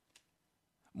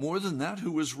 More than that,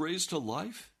 who was raised to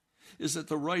life, is at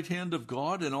the right hand of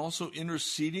God and also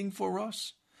interceding for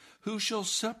us? Who shall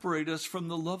separate us from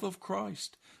the love of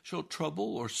Christ? Shall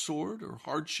trouble or sword or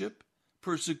hardship,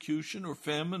 persecution or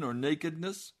famine or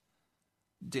nakedness,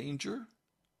 danger?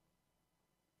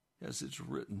 As it's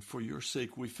written, for your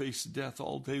sake we face death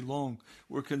all day long.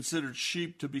 We're considered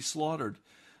sheep to be slaughtered.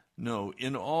 No,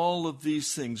 in all of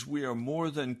these things we are more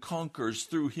than conquerors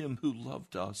through him who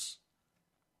loved us.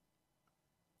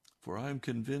 For I am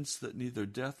convinced that neither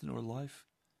death nor life,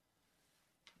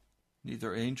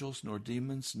 neither angels nor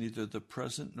demons, neither the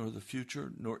present nor the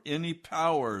future, nor any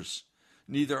powers,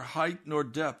 neither height nor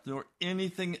depth, nor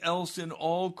anything else in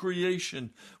all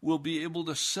creation will be able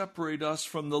to separate us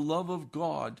from the love of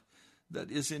God that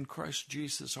is in Christ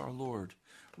Jesus our Lord.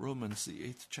 Romans, the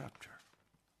 8th chapter.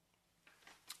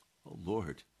 Oh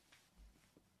Lord,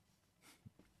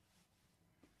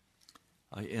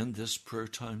 I end this prayer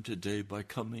time today by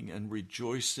coming and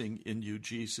rejoicing in you,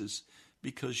 Jesus,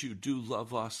 because you do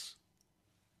love us.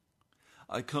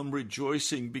 I come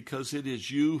rejoicing because it is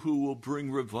you who will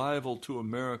bring revival to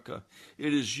America.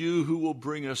 It is you who will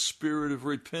bring a spirit of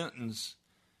repentance,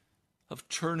 of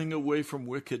turning away from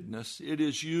wickedness. It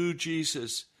is you,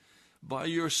 Jesus, by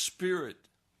your Spirit.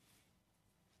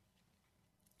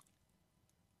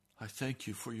 I thank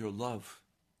you for your love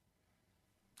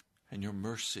and your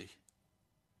mercy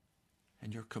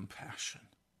and your compassion.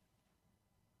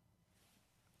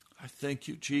 I thank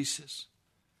you, Jesus,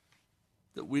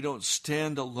 that we don't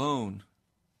stand alone,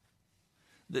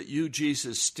 that you,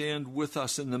 Jesus, stand with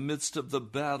us in the midst of the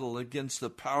battle against the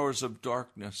powers of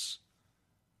darkness.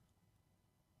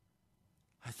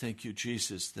 I thank you,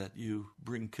 Jesus, that you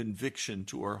bring conviction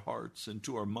to our hearts and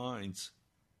to our minds.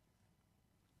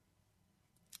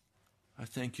 I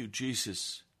thank you,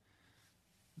 Jesus,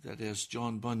 that as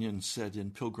John Bunyan said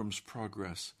in Pilgrim's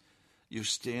Progress, you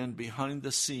stand behind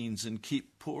the scenes and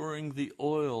keep pouring the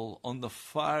oil on the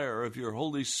fire of your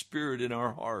Holy Spirit in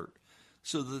our heart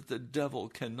so that the devil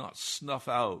cannot snuff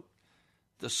out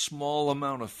the small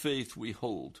amount of faith we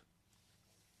hold.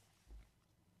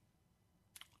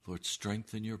 Lord,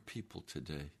 strengthen your people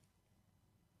today.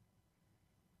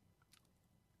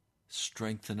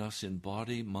 Strengthen us in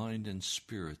body, mind, and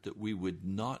spirit, that we would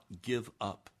not give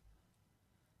up,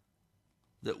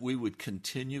 that we would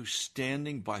continue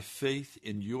standing by faith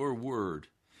in your word,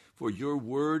 for your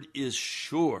word is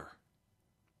sure.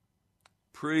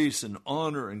 Praise and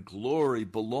honor and glory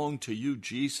belong to you,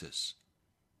 Jesus.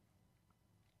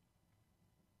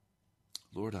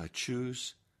 Lord, I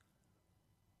choose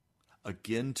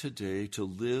again today to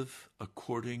live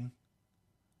according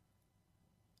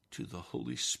to the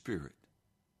Holy Spirit,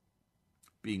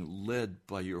 being led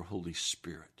by your Holy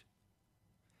Spirit.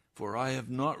 For I have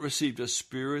not received a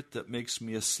spirit that makes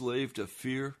me a slave to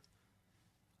fear.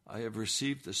 I have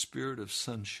received the spirit of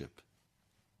sonship.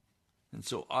 And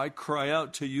so I cry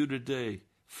out to you today,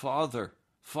 Father,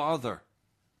 Father.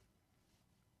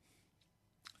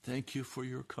 Thank you for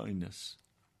your kindness.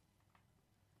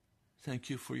 Thank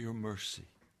you for your mercy.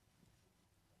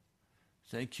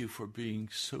 Thank you for being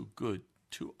so good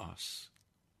to us.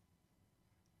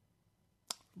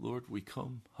 Lord, we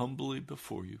come humbly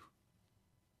before you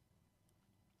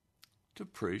to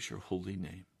praise your holy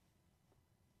name.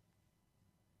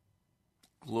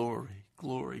 Glory,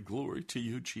 glory, glory to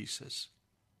you, Jesus.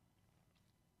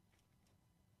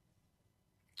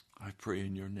 I pray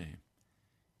in your name.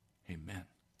 Amen.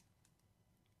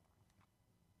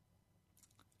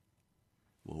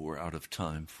 Well, we're out of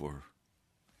time for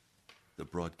the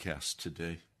broadcast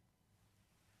today.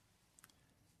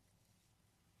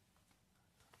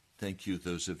 Thank you,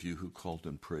 those of you who called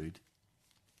and prayed.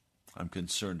 I'm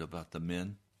concerned about the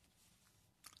men.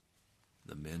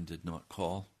 The men did not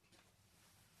call.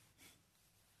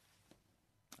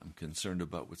 I'm concerned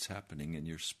about what's happening in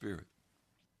your spirit.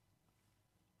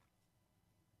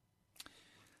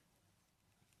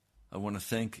 I want to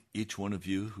thank each one of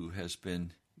you who has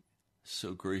been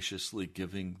so graciously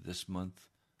giving this month,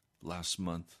 last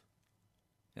month,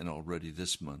 and already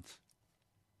this month.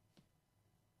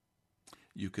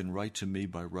 You can write to me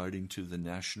by writing to the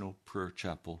National Prayer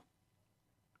Chapel,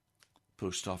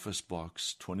 Post Office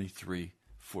Box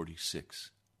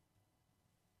 2346,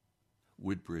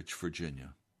 Woodbridge,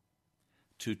 Virginia,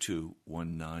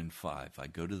 22195. I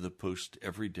go to the post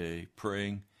every day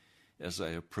praying as I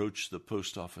approach the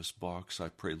post office box, I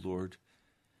pray, Lord,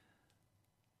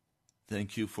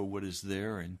 thank you for what is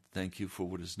there and thank you for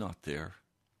what is not there.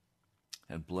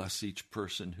 And bless each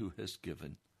person who has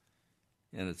given.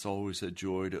 And it's always a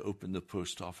joy to open the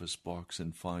post office box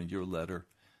and find your letter,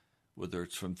 whether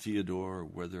it's from Theodore or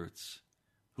whether it's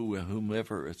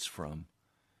whomever it's from.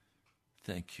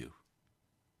 Thank you.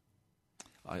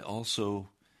 I also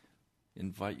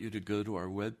invite you to go to our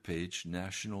webpage,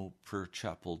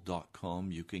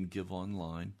 nationalprayerchapel.com. You can give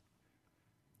online.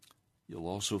 You'll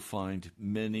also find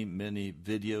many, many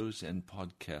videos and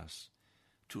podcasts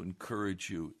to encourage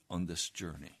you on this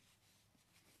journey.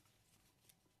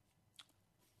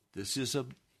 This is a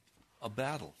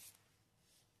battle.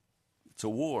 It's a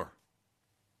war.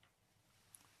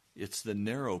 It's the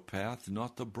narrow path,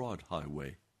 not the broad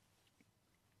highway.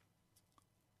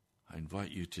 I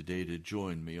invite you today to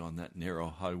join me on that narrow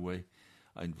highway.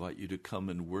 I invite you to come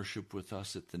and worship with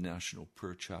us at the National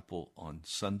Prayer Chapel on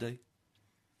Sunday.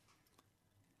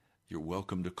 You're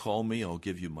welcome to call me. I'll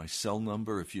give you my cell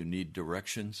number if you need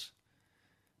directions.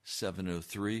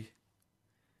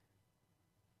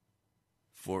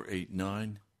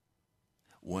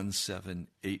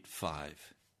 703-489-1785.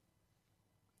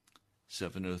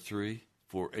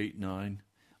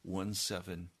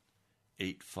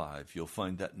 703-489-1785. You'll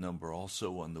find that number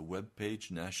also on the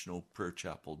webpage,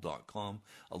 nationalprayerchapel.com,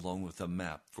 along with a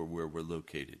map for where we're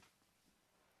located.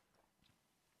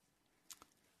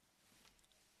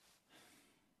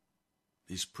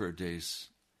 These prayer days,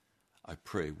 I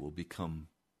pray, will become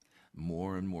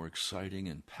more and more exciting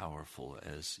and powerful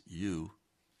as you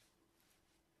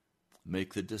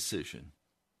make the decision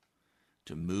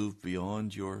to move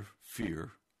beyond your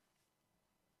fear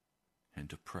and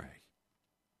to pray.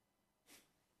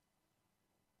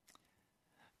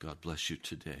 God bless you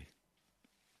today.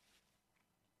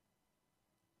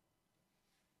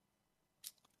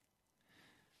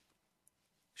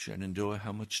 Shenandoah,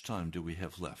 how much time do we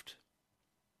have left?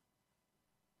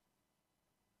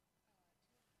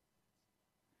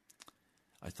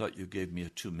 I thought you gave me a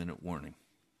 2-minute warning.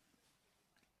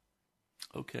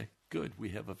 Okay, good. We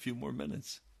have a few more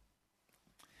minutes.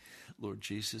 Lord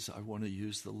Jesus, I want to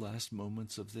use the last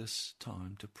moments of this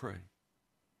time to pray.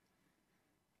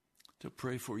 To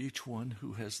pray for each one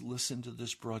who has listened to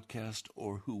this broadcast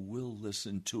or who will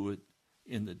listen to it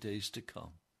in the days to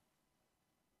come.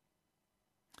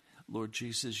 Lord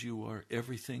Jesus, you are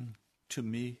everything to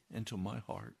me and to my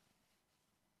heart.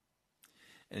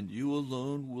 And you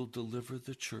alone will deliver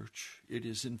the church. It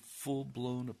is in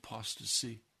full-blown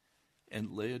apostasy and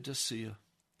Laodicea,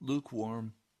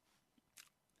 lukewarm,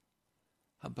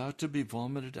 about to be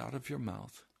vomited out of your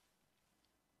mouth.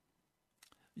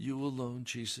 You alone,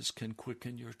 Jesus, can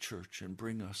quicken your church and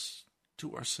bring us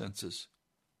to our senses.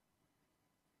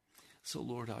 So,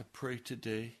 Lord, I pray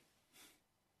today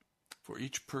for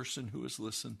each person who has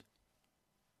listened.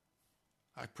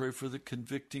 I pray for the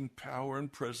convicting power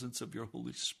and presence of your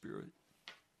Holy Spirit.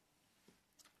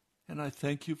 And I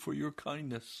thank you for your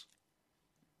kindness.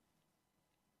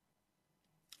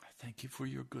 I thank you for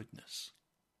your goodness.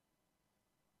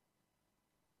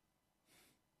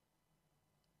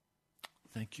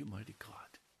 Thank you, mighty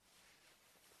God.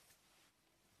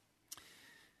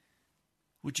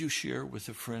 Would you share with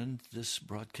a friend this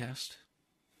broadcast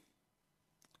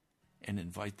and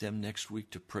invite them next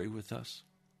week to pray with us?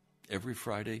 Every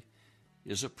Friday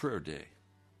is a prayer day.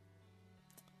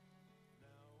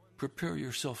 Prepare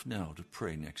yourself now to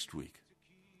pray next week.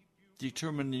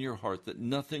 Determine in your heart that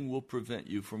nothing will prevent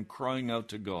you from crying out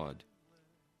to God.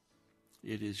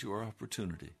 It is your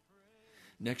opportunity.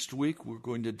 Next week, we're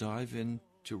going to dive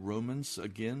into Romans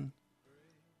again,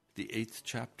 the 8th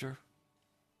chapter.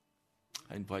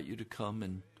 I invite you to come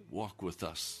and walk with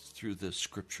us through the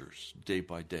scriptures day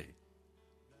by day.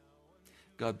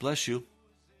 God bless you.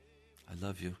 I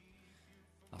love you.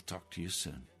 I'll talk to you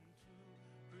soon.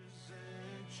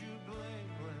 Present you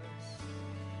blameless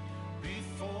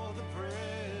before the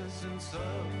presence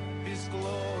of His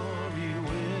glory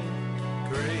with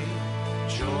great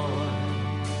joy.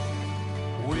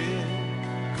 With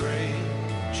great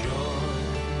joy.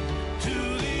 To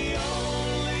the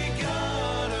only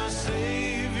God, our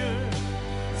Savior,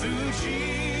 through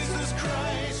Jesus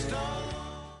Christ our Lord.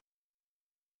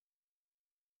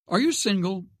 Are you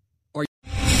single?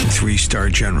 3-star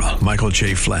General Michael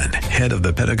J. Flynn, head of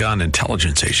the Pentagon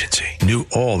Intelligence Agency, knew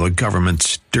all the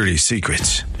government's dirty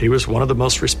secrets. He was one of the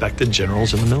most respected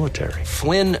generals in the military.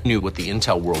 Flynn knew what the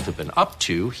intel world had been up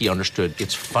to. He understood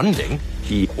its funding.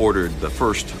 He ordered the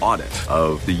first audit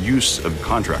of the use of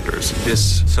contractors.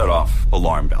 This set off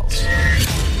alarm bells.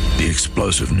 The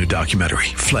explosive new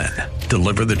documentary, Flynn,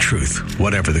 Deliver the Truth,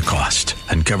 Whatever the Cost,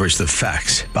 uncovers the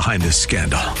facts behind this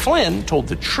scandal. Flynn told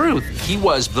the truth. He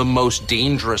was the most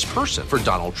dangerous person for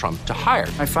Donald Trump to hire.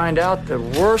 I find out the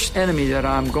worst enemy that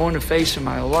I'm going to face in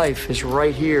my life is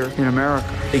right here in America.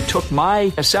 They took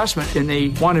my assessment and they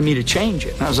wanted me to change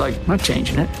it. And I was like, I'm not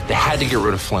changing it. They had to get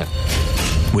rid of Flynn.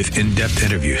 With in-depth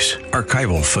interviews,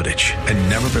 archival footage, and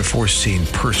never-before-seen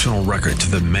personal records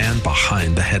of the man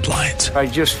behind the headlines. I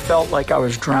just felt like I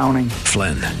was drowning.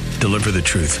 Flynn, Deliver the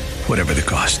Truth, Whatever the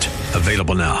Cost.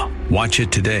 Available now. Watch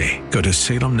it today. Go to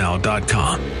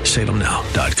salemnow.com.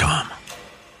 salemnow.com.